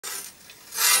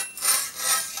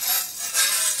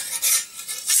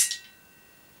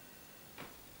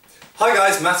Hi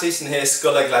guys, Matt Easton here,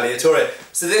 Scholar Gladiatore.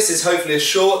 So this is hopefully a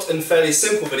short and fairly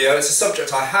simple video. It's a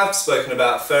subject I have spoken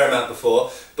about a fair amount before,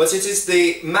 but it is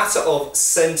the matter of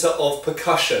centre of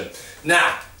percussion.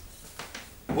 Now,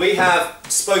 we have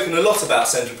spoken a lot about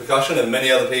centre of percussion, and many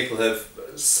other people have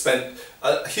spent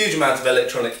a huge amount of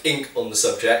electronic ink on the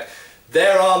subject.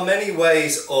 There are many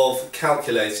ways of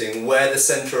calculating where the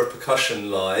centre of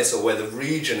percussion lies, or where the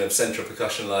region of centre of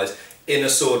percussion lies in a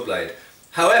sword blade.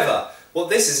 However, what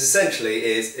this is essentially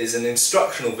is an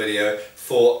instructional video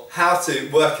for how to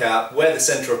work out where the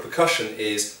centre of percussion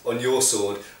is on your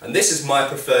sword, and this is my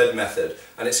preferred method,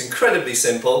 and it's incredibly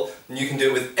simple, and you can do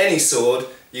it with any sword,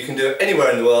 you can do it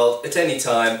anywhere in the world, at any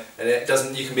time, and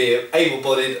you can be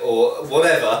able-bodied or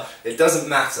whatever, it doesn't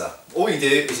matter. All you do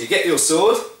is you get your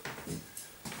sword,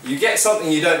 you get something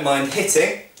you don't mind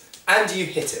hitting, and you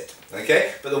hit it,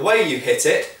 okay? But the way you hit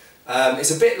it,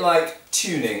 it's a bit like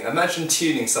tuning. Imagine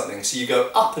tuning something, so you go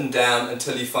up and down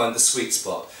until you find the sweet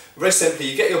spot. Very simply,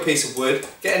 you get your piece of wood,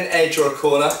 get an edge or a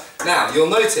corner. Now, you'll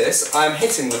notice I'm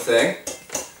hitting the thing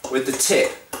with the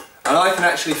tip, and I can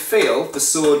actually feel the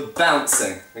sword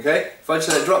bouncing, okay? If I just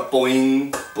let it drop,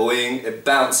 boing, boing, it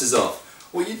bounces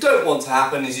off. What you don't want to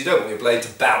happen is you don't want your blade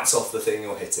to bounce off the thing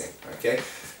you're hitting, okay?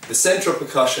 The centre of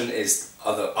percussion is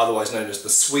otherwise known as the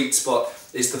sweet spot,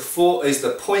 is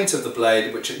the point of the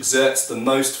blade which exerts the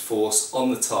most force on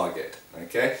the target,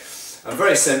 okay? And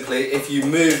very simply, if you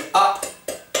move up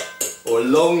or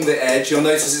along the edge, you'll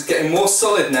notice it's getting more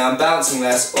solid now and bouncing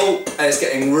less. Oh, and it's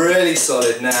getting really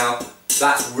solid now.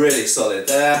 That's really solid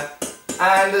there.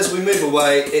 And as we move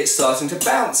away, it's starting to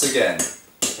bounce again.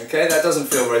 Okay, that doesn't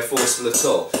feel very forceful at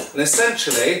all. And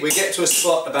essentially, we get to a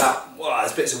spot about, wow,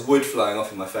 there's bits of wood flying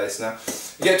off in my face now.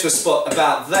 We get to a spot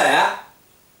about there.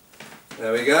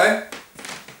 There we go.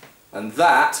 And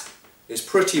that is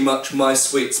pretty much my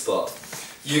sweet spot.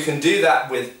 You can do that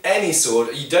with any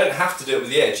sword. You don't have to do it with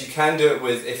the edge. You can do it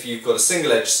with, if you've got a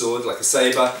single-edged sword, like a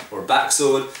sabre or a back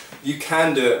sword, you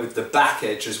can do it with the back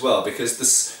edge as well, because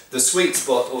the sweet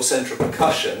spot or centre of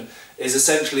percussion is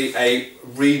essentially a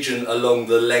region along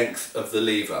the length of the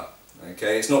lever.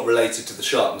 Okay, it's not related to the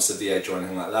sharpness of the edge or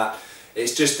anything like that.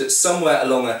 It's just that somewhere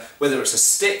along whether it's a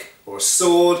stick or a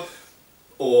sword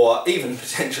or even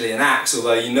potentially an axe,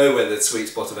 although you know where the sweet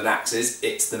spot of an axe is,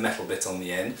 it's the metal bit on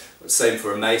the end. Same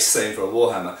for a mace, same for a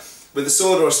warhammer. With a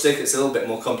sword or a stick, it's a little bit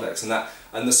more complex than that,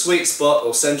 and the sweet spot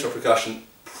or centre of percussion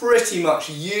pretty much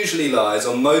usually lies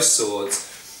on most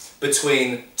swords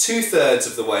between 2/3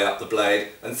 of the way up the blade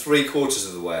and 3/4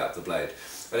 of the way up the blade.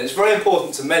 And it's very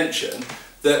important to mention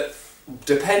that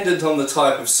dependent on the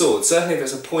type of sword, certainly if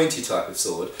it's a pointy type of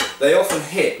sword, they often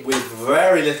hit with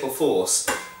very little force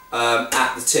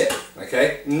at the tip,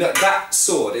 okay? No, that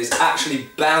sword is actually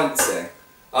bouncing.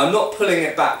 I'm not pulling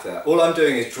it back there. All I'm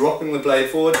doing is dropping the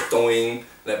blade forward, doing,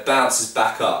 and it bounces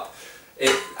back up.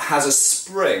 It has a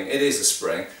spring, it is a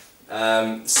spring,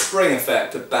 spring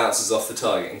effect that bounces off the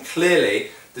target, and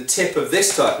clearly the tip of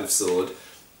this type of sword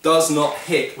does not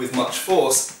hit with much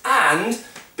force, and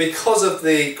because of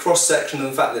the cross section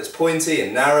and the fact that it's pointy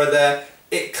and narrow there,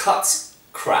 it cuts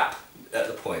crap at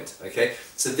the point, okay?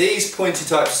 So these pointy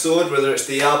types of sword, whether it's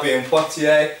the Albion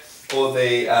Poitiers or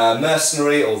the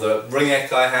Mercenary or the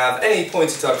Ringneck I have, any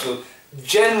pointy type of sword,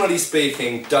 generally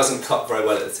speaking, doesn't cut very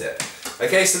well at the tip.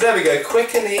 Okay, so there we go,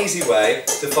 quick and easy way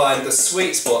to find the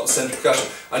sweet spot, the centre of percussion.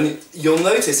 And you'll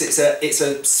notice it's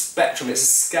a spectrum, it's a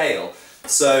scale.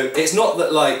 So it's not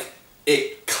that like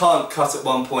it can't cut at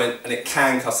one point and it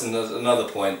can cut at another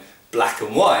point, black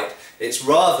and white. It's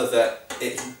rather that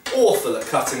it's awful at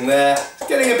cutting there, it's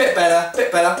getting a bit better,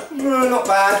 not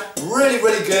bad, really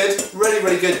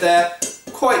good there,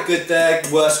 quite good there,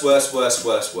 worse,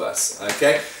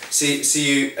 okay? So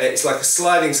it's like a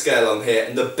sliding scale on here,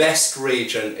 and the best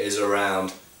region is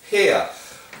around here.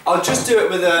 I'll just do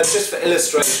it with just for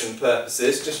illustration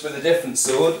purposes, just with a different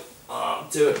sword. I'll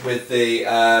do it with the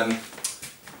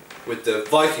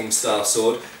Viking style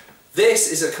sword.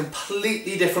 This is a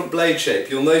completely different blade shape.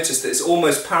 You'll notice that it's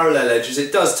almost parallel edges.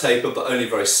 It does taper, but only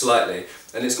very slightly,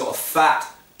 and it's got a fat,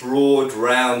 broad,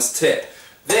 round tip.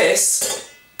 This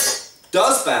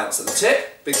does bounce at the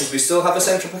tip because we still have a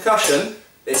centre of percussion.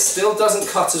 It still doesn't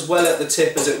cut as well at the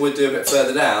tip as it would do a bit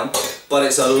further down, but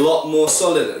it's a lot more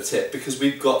solid at the tip because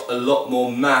we've got a lot more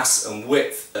mass and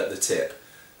width at the tip.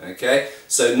 Okay,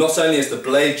 so not only is the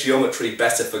blade geometry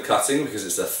better for cutting because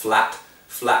it's a flat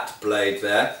blade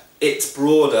there, it's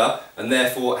broader and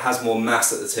therefore it has more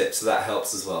mass at the tip, so that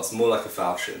helps as well. It's more like a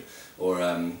falchion or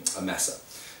a messer.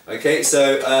 Okay,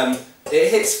 so it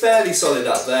hits fairly solid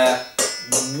up there.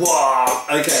 Wow,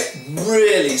 okay,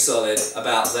 really solid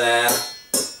about there.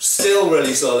 Still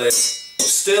really solid.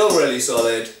 still really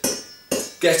solid,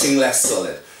 getting less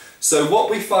solid. So what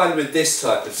we find with this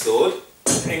type of sword,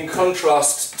 in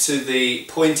contrast to the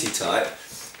pointy type,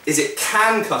 is it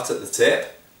can cut at the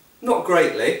tip, not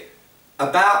greatly,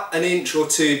 about an inch or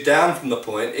two down from the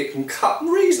point. It can cut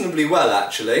reasonably well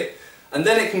actually, and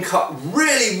then it can cut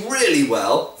really, really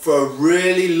well for a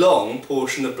really long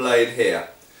portion of blade here.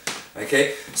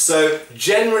 Okay, so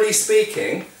generally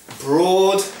speaking,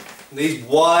 broad, these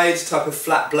wide type of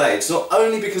flat blades, not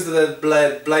only because of their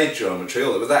blade geometry,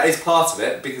 although that is part of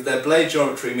it, because their blade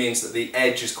geometry means that the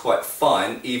edge is quite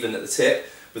fine, even at the tip.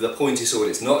 With a pointy sword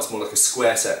it's not, it's more like a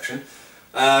square section.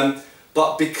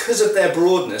 But because of their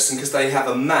broadness and because they have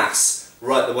a mass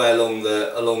right the way along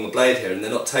the blade here and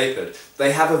they're not tapered,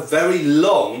 they have a very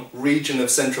long region of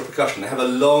central percussion. They have a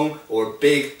long or a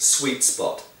big sweet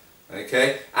spot,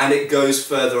 okay, and it goes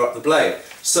further up the blade.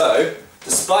 So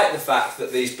despite the fact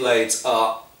that these blades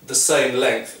are the same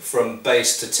length from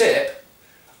base to tip,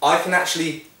 I can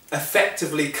actually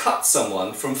effectively cut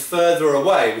someone from further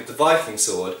away with the Viking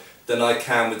sword than I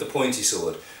can with the pointy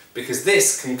sword, because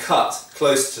this can cut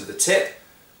close to the tip,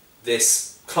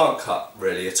 this can't cut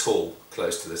really at all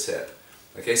close to the tip.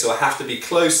 Okay, so I have to be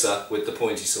closer with the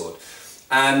pointy sword.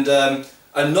 And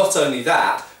not only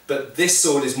that, but this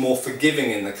sword is more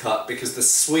forgiving in the cut because the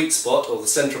sweet spot, or the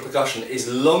central percussion, is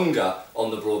longer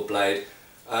on the broad blade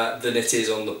than it is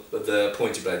on the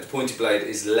pointy blade. The pointy blade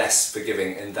is less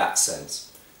forgiving in that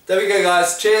sense. There we go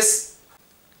guys, cheers!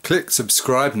 Click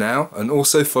subscribe now and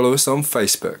also follow us on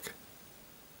Facebook.